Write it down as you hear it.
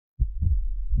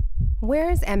Where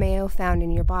is MAO found in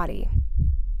your body?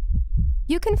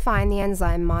 You can find the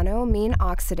enzyme monoamine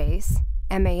oxidase,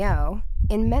 MAO,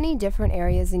 in many different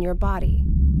areas in your body,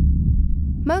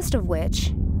 most of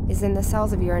which is in the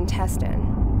cells of your intestine.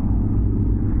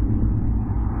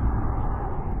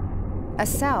 A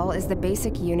cell is the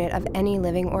basic unit of any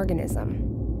living organism.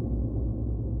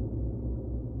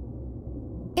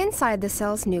 Inside the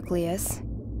cell's nucleus,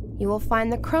 you will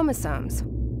find the chromosomes,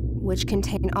 which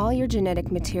contain all your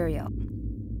genetic material.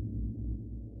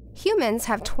 Humans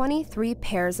have 23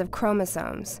 pairs of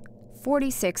chromosomes,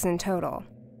 46 in total.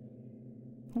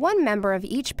 One member of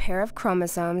each pair of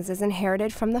chromosomes is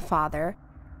inherited from the father,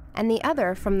 and the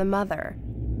other from the mother.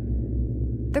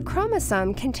 The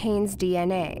chromosome contains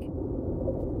DNA.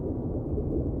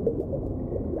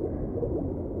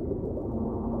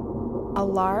 A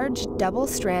large,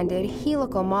 double-stranded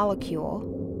helical molecule,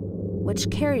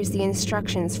 which carries the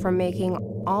instructions for making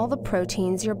all the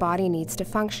proteins your body needs to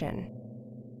function.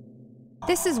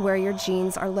 This is where your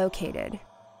genes are located.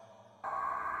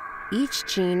 Each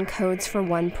gene codes for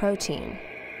one protein.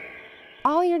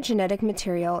 All your genetic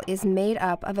material is made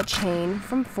up of a chain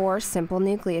from 4 simple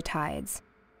nucleotides: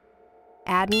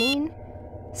 adenine,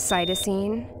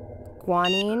 cytosine,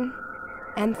 guanine,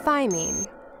 and thymine.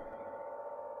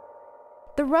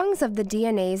 The rungs of the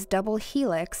DNA's double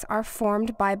helix are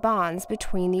formed by bonds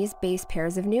between these base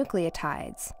pairs of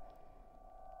nucleotides.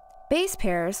 Base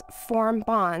pairs form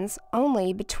bonds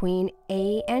only between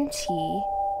A and T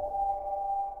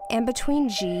and between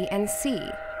G and C.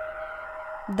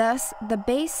 Thus, the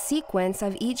base sequence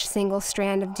of each single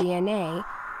strand of DNA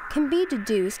can be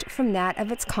deduced from that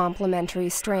of its complementary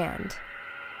strand.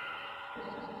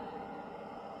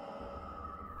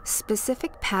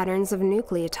 Specific patterns of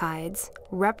nucleotides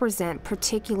represent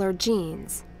particular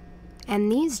genes,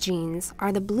 and these genes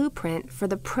are the blueprint for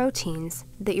the proteins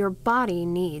that your body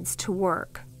needs to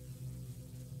work.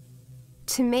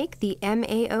 To make the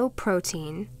MAO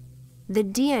protein, the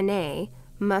DNA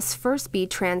must first be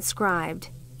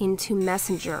transcribed into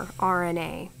messenger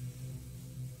RNA.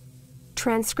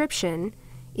 Transcription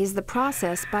is the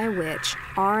process by which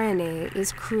RNA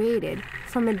is created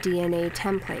from a DNA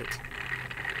template.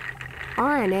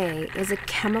 RNA is a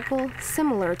chemical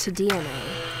similar to DNA,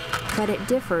 but it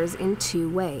differs in 2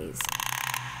 ways.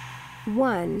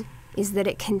 One is that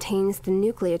it contains the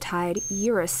nucleotide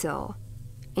uracil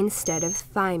instead of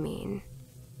thymine.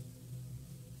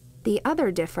 The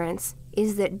other difference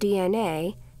is that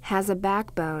DNA has a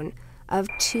backbone of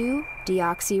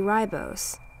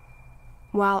 2-deoxyribose,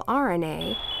 while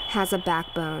RNA has a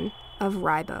backbone of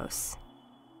ribose.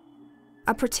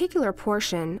 A particular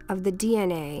portion of the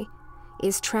DNA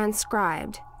is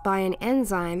transcribed by an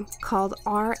enzyme called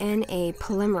RNA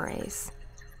polymerase,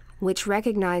 which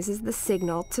recognizes the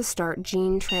signal to start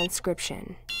gene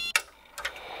transcription.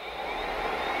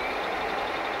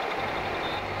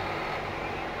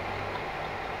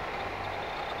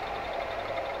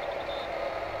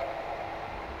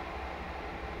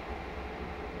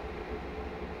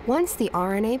 Once the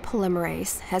RNA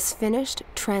polymerase has finished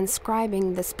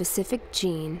transcribing the specific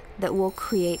gene that will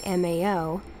create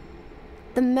MAO,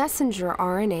 the messenger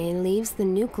RNA leaves the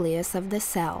nucleus of the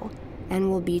cell and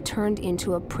will be turned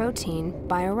into a protein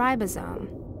by a ribosome.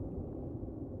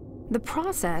 The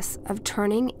process of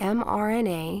turning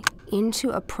mRNA into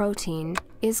a protein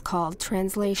is called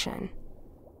translation.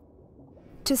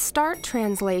 To start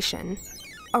translation,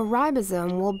 a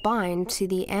ribosome will bind to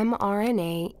the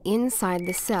mRNA inside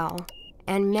the cell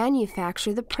and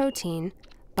manufacture the protein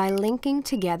by linking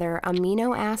together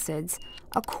amino acids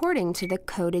according to the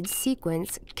coded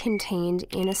sequence contained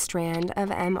in a strand of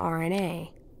mRNA.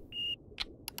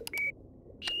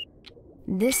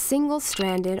 This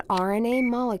single-stranded RNA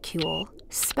molecule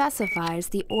specifies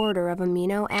the order of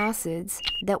amino acids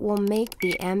that will make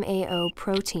the MAO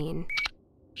protein.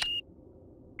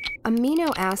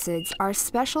 Amino acids are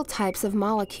special types of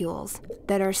molecules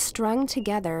that are strung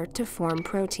together to form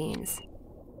proteins.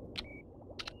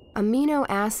 Amino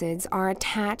acids are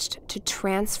attached to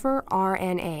transfer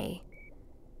RNA.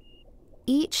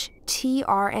 Each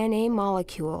tRNA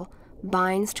molecule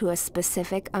binds to a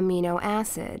specific amino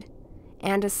acid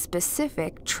and a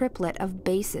specific triplet of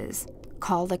bases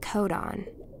called a codon.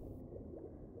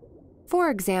 For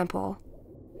example,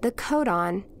 the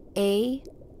codon AUG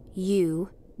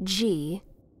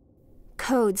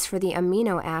codes for the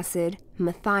amino acid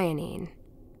methionine.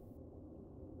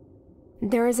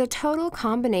 There is a total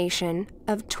combination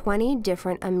of 20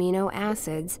 different amino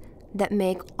acids that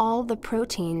make all the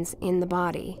proteins in the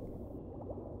body.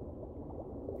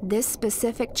 This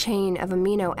specific chain of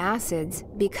amino acids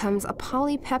becomes a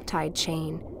polypeptide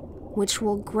chain, which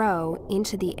will grow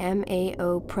into the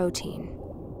MAO protein.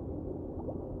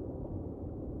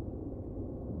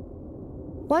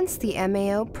 Once the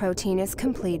MAO protein is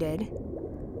completed,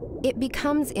 it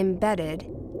becomes embedded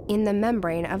in the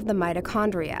membrane of the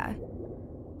mitochondria,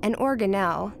 an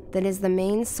organelle that is the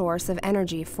main source of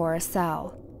energy for a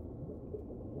cell.